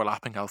these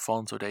overlapping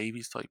Alphonso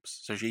Davies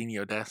types,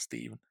 Serginho Dest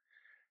even,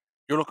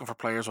 you're looking for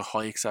players with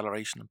high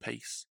acceleration and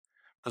pace.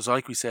 Because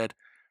like we said,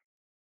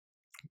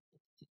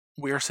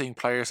 we're seeing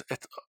players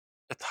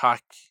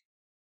attack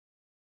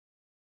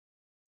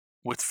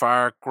with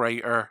far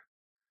greater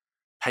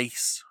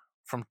pace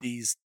from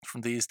these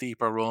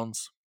deeper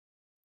runs.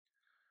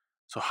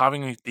 So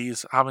having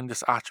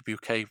this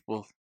attribute capable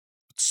would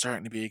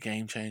certainly be a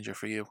game changer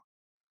for you.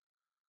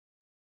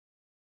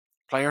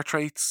 Player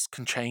traits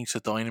can change the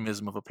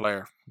dynamism of a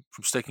player,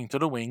 from sticking to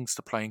the wings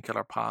to playing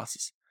killer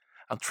passes.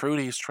 And through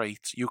these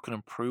traits, you can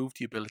improve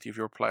the ability of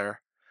your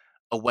player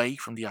away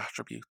from the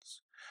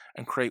attributes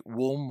and create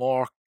one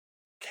more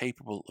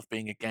capable of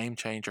being a game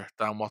changer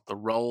than what the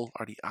role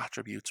or the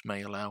attributes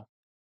may allow.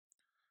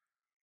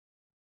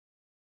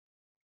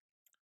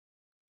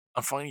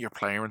 And finally, your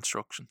player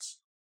instructions.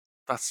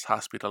 That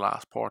has to be the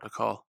last port of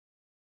call.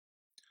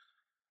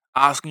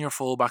 Asking your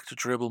fullback to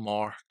dribble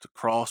more, to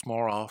cross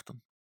more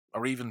often,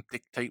 or even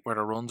dictate where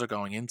the runs are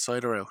going,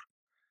 inside or out,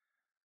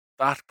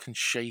 that can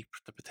shape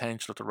the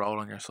potential of the role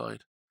on your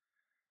side.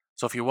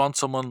 So if you want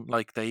someone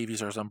like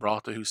Davies or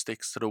Zambrotta who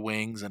sticks to the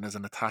wings and is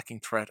an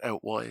attacking threat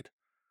out wide,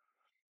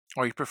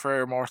 or you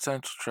prefer a more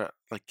central threat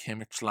like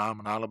Kimmich, Lam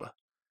and Alaba,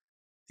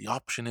 the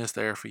option is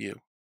there for you.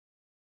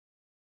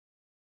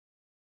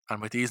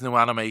 And with these new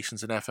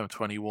animations in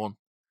FM21,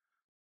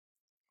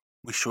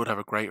 we should have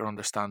a greater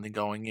understanding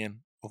going in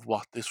of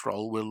what this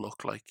role will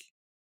look like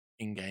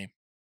in game.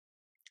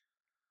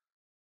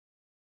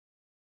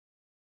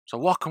 So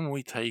what can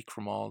we take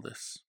from all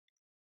this?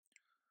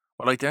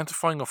 Well,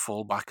 identifying a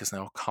fullback is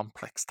now a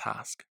complex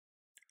task.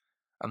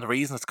 And the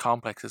reason it's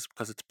complex is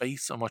because it's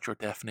based on what your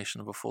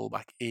definition of a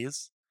fullback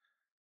is,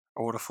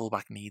 or what a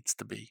fullback needs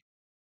to be.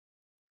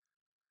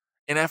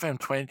 In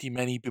FM20,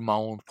 many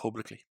bemoaned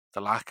publicly the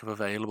lack of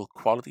available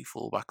quality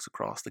fullbacks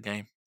across the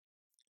game.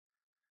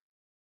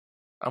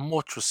 And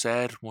much was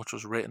said, much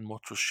was written,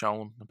 much was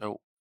shown about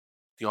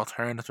the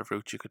alternative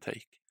route you could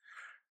take.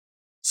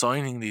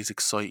 Signing these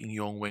exciting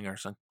young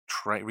wingers and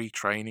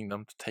retraining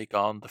them to take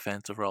on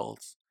defensive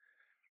roles.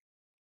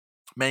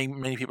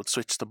 Many people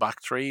switched to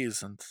back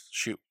threes and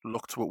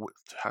look to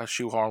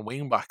shoehorn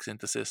wing backs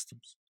into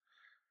systems.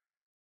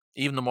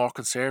 Even the more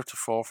conservative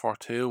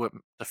 4-4-2 with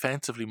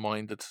defensively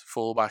minded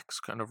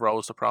fullbacks kind of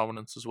rose to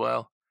prominence as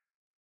well.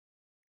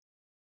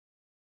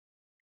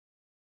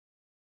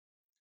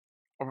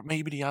 Or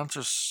maybe the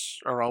answers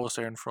are always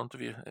there in front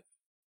of you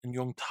in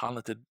young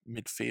talented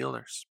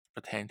midfielders,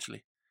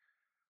 potentially,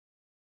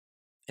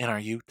 in our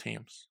youth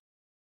teams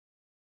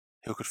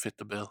who could fit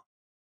the bill.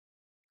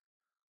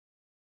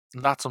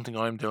 And that's something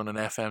I'm doing in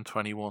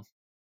FM21.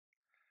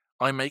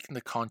 I'm making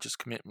the conscious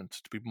commitment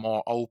to be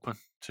more open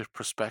to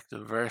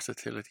prospective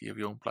versatility of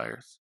young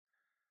players.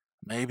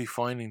 Maybe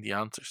finding the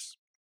answers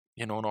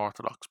in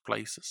unorthodox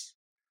places.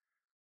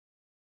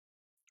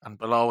 And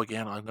below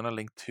again, I'm going to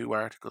link 2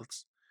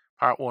 articles,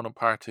 part 1 and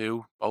part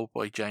 2, both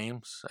by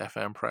James,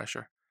 FM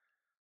Pressure,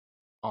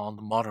 on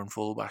the modern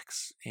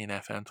fullbacks in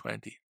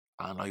FM20.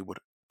 And I would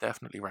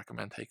definitely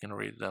recommend taking a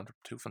read of them. They're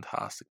 2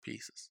 fantastic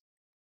pieces.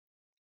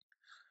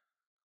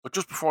 But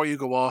just before you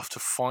go off to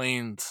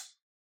find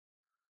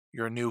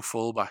your new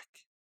fullback,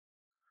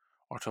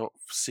 or to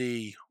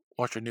see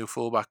what your new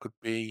fullback could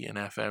be in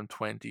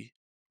FM21,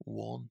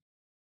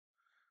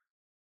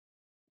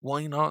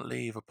 why not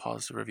leave a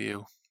positive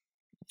review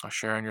or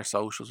share on your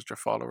socials with your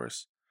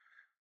followers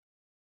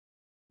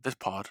this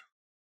pod,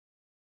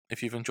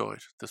 if you've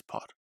enjoyed this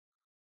pod.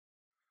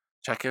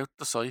 Check out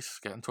the site,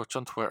 get in touch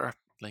on Twitter,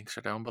 links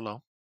are down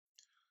below.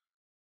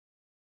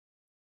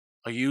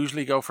 I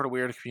usually go for the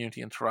weird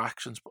community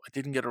interactions, but I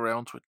didn't get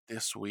around to it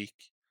this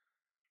week.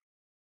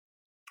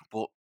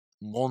 But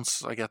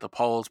once I get the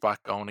polls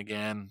back going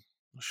again,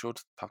 I should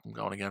have them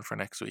going again for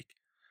next week.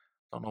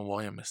 Don't know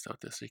why I missed out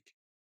this week.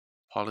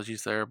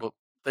 Apologies there, but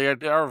they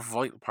are a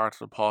vital part of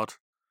the pod.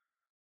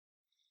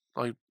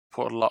 I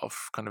put a lot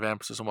of kind of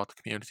emphasis on what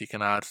the community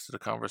can add to the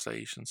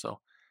conversation. So,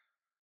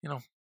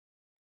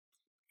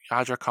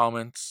 add your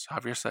comments,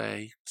 have your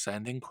say,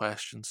 send in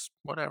questions,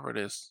 whatever it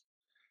is.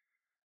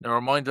 Now, a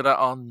reminder that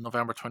on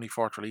November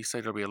 24th release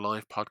date, there'll be a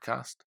live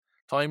podcast.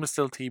 Time is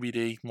still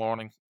TBD,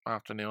 morning,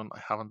 afternoon.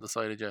 I haven't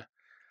decided yet.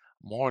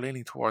 More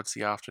leaning towards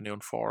the afternoon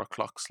 4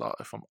 o'clock slot,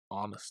 if I'm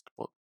honest.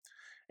 But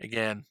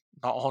again,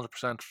 not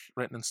 100%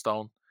 written in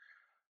stone.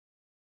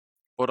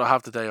 But I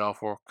have the day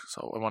off work,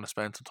 so I want to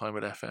spend some time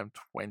with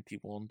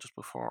FM21 just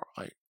before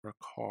I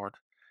record.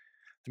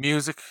 The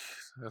music,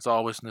 as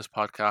always in this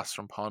podcast,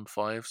 from Pond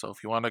 5. So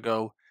if you want to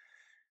go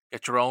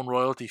get your own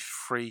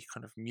royalty-free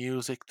kind of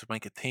music to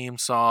make a theme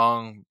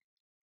song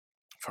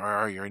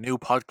for your new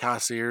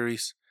podcast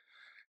series,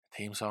 a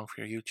theme song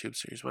for your YouTube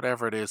series,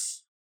 whatever it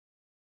is,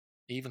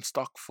 even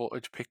stock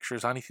footage,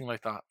 pictures, anything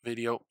like that,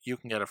 video, you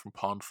can get it from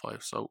Pond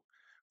 5. So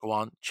go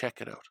on, check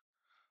it out.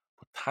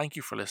 But thank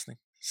you for listening.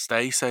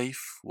 Stay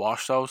safe,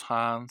 wash those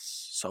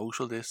hands,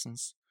 social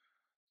distance,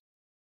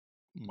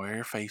 wear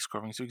your face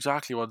coverings. Do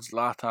exactly what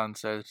Zlatan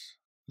said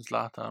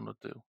Zlatan would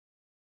do.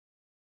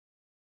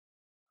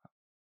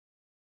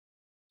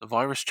 The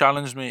virus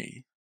challenged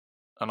me,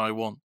 and I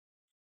won.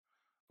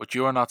 But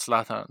you are not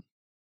Zlatan.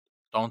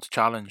 Don't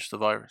challenge the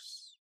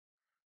virus.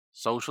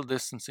 Social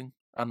distancing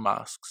and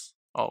masks,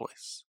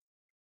 always.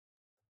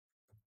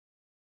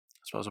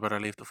 I suppose I better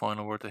leave the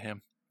final word to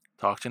him.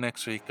 Talk to you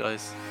next week,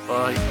 guys.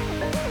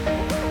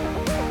 Bye.